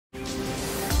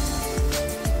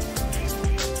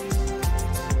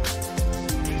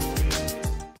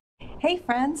Hey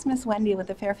friends, Miss Wendy with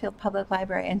the Fairfield Public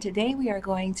Library, and today we are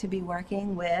going to be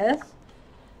working with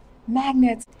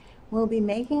magnets. We'll be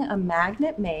making a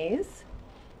magnet maze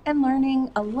and learning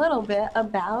a little bit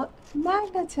about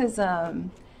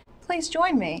magnetism. Please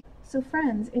join me. So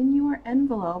friends, in your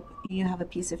envelope you have a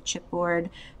piece of chipboard,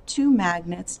 2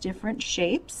 magnets, different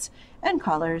shapes and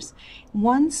colors,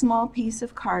 1 small piece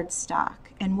of cardstock,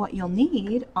 and what you'll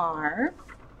need are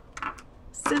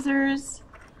scissors,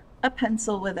 a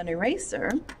pencil with an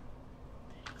eraser,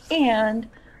 and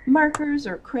markers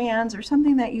or crayons or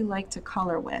something that you like to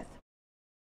color with.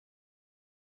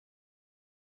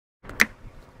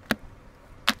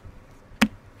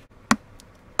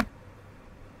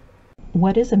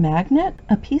 What is a magnet?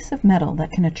 A piece of metal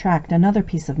that can attract another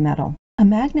piece of metal. A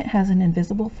magnet has an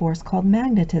invisible force called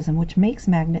magnetism, which makes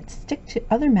magnets stick to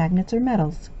other magnets or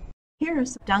metals.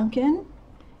 Here's Duncan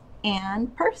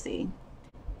and Percy.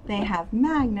 They have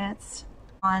magnets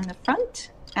on the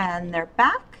front and their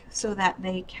back so that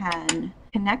they can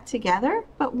connect together,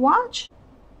 but watch,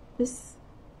 this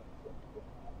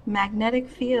magnetic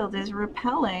field is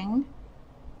repelling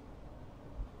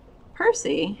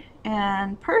Percy,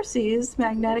 and Percy's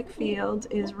magnetic field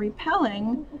is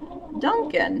repelling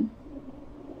Duncan.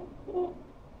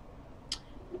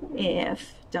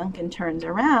 If Duncan turns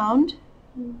around,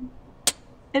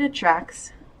 it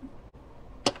attracts.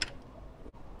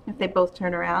 If they both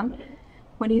turn around,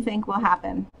 what do you think will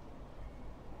happen?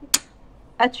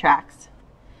 Attracts.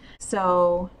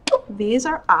 So these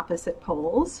are opposite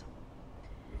poles,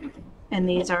 and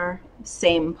these are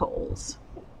same poles.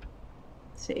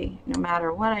 See, no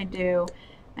matter what I do,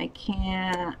 I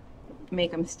can't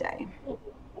make them stay.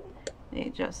 They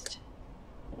just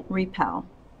repel.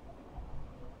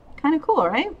 Kind of cool,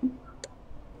 right?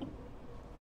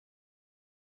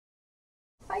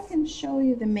 I can show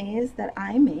you the maze that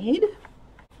I made.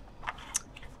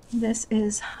 This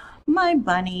is my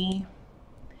bunny,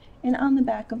 and on the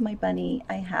back of my bunny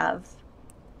I have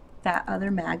that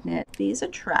other magnet. These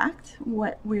attract.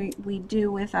 What we do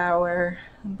with our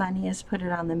bunny is put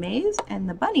it on the maze, and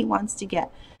the bunny wants to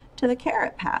get to the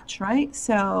carrot patch, right?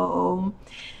 So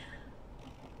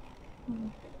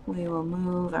we will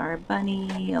move our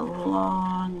bunny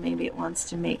along. Maybe it wants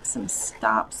to make some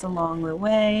stops along the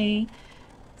way,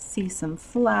 see some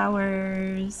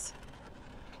flowers,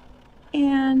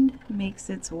 and makes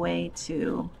its way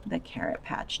to the carrot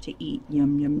patch to eat.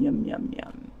 Yum, yum, yum, yum,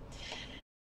 yum.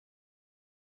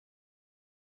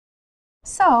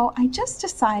 So I just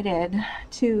decided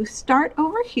to start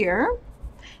over here.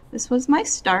 This was my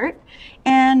start,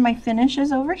 and my finish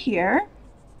is over here.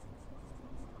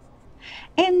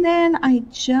 And then I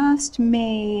just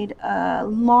made a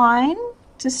line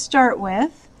to start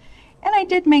with, and I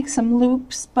did make some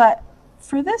loops, but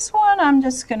for this one I'm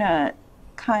just gonna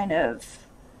kind of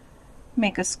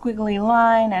make a squiggly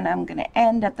line, and I'm gonna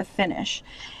end at the finish.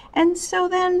 And so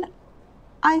then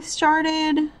I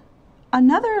started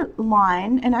another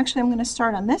line, and actually I'm gonna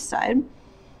start on this side,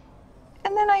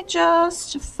 and then I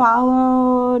just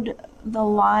followed the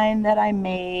line that I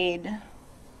made,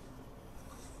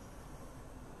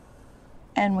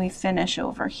 and we finish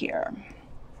over here.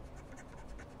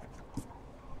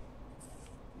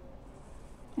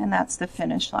 And that's the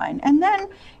finish line. And then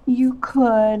you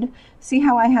could see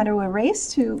how I had to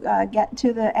erase to get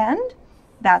to the end.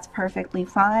 That's perfectly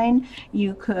fine.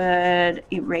 You could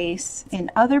erase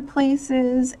in other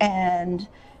places and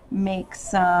make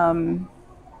some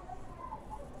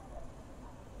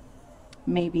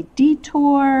maybe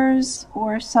detours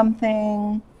or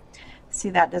something. See,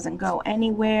 that doesn't go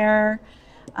anywhere.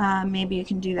 Maybe you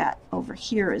can do that over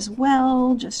here as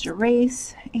well. Just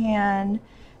erase, and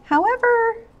however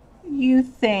you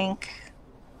think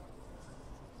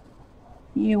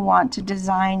you want to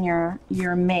design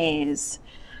your maze,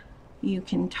 you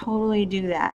can totally do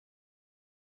that.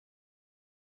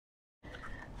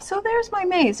 So there's my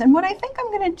maze, and what I think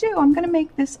I'm going to do, I'm going to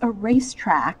make this a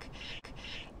racetrack,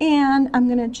 and I'm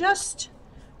going to just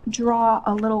draw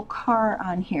a little car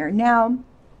on here. Now,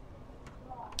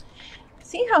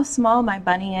 see how small my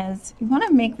bunny is? You want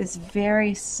to make this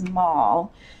very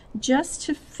small, just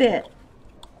to fit,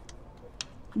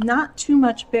 not too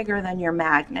much bigger than your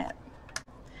magnet.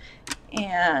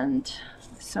 And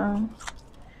so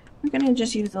we're going to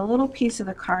just use a little piece of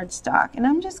the cardstock, and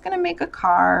I'm just going to make a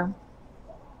car,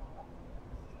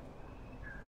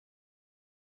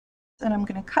 and I'm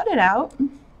going to cut it out.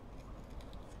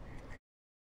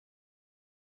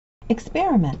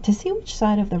 Experiment to see which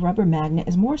side of the rubber magnet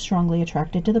is more strongly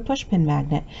attracted to the pushpin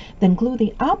magnet. Then glue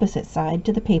the opposite side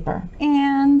to the paper.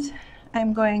 And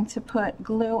I'm going to put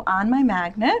glue on my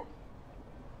magnet.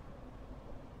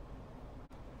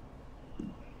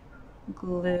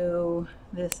 glue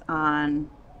this on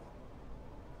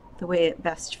the way it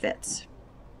best fits.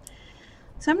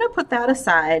 So I'm going to put that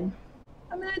aside.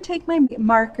 I'm going to take my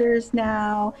markers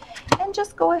now and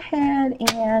just go ahead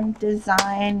and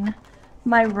design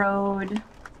my road.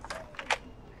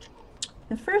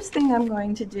 The first thing I'm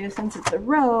going to do, since it's a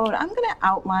road, I'm going to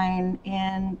outline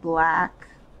in black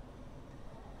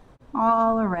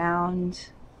all around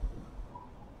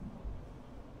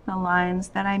the lines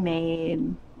that I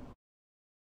made.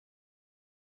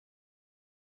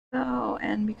 So,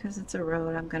 and because it's a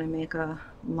road, I'm going to make a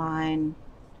line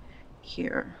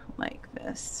here like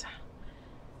this.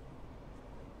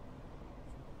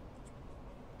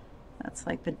 That's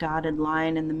like the dotted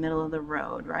line in the middle of the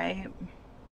road, right?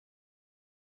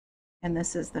 And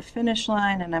this is the finish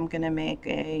line, and I'm going to make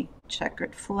a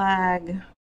checkered flag.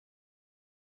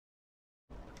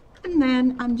 And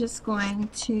then I'm just going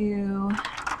to,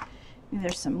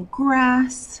 there's some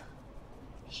grass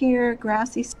here,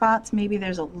 grassy spots. Maybe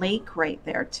there's a lake right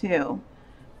there too.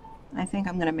 I think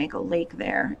I'm going to make a lake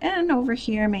there. And over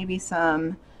here, maybe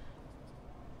some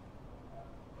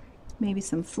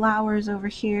flowers over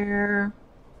here,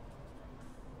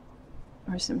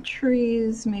 or some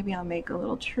trees. Maybe I'll make a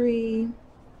little tree.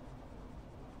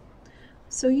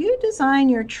 So you design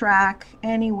your track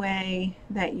any way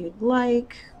that you'd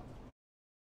like.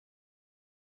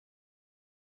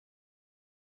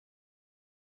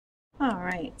 All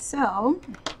right, so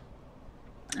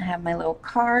I have my little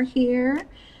car here.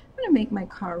 I'm going to make my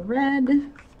car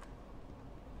red.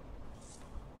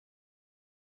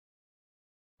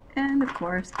 And of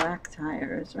course, black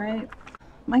tires, right?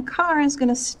 My car is going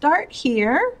to start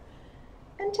here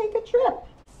and take a trip.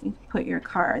 You put your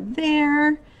car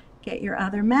there, get your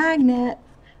other magnet,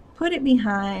 put it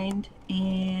behind,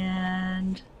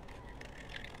 and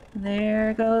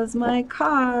there goes my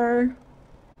car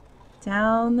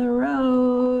down the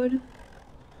road.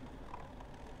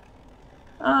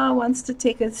 Oh, wants to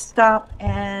take a stop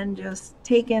and just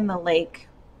take in the lake.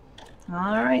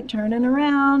 All right, turning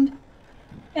around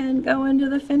and going to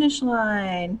the finish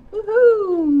line.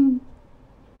 Woohoo!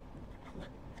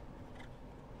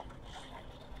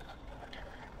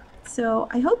 So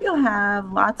I hope you'll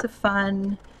have lots of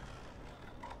fun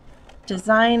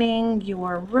designing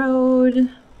your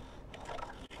road,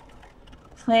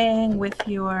 playing with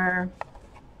your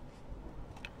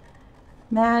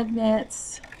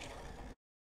magnets.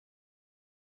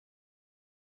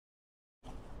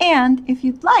 And if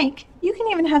you'd like, you can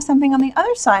even have something on the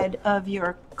other side of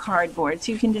your cardboard.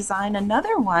 So you can design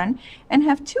another one and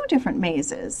have two different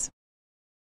mazes.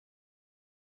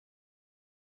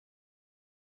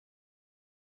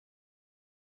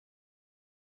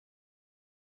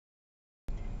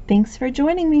 Thanks for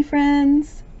joining me,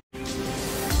 friends.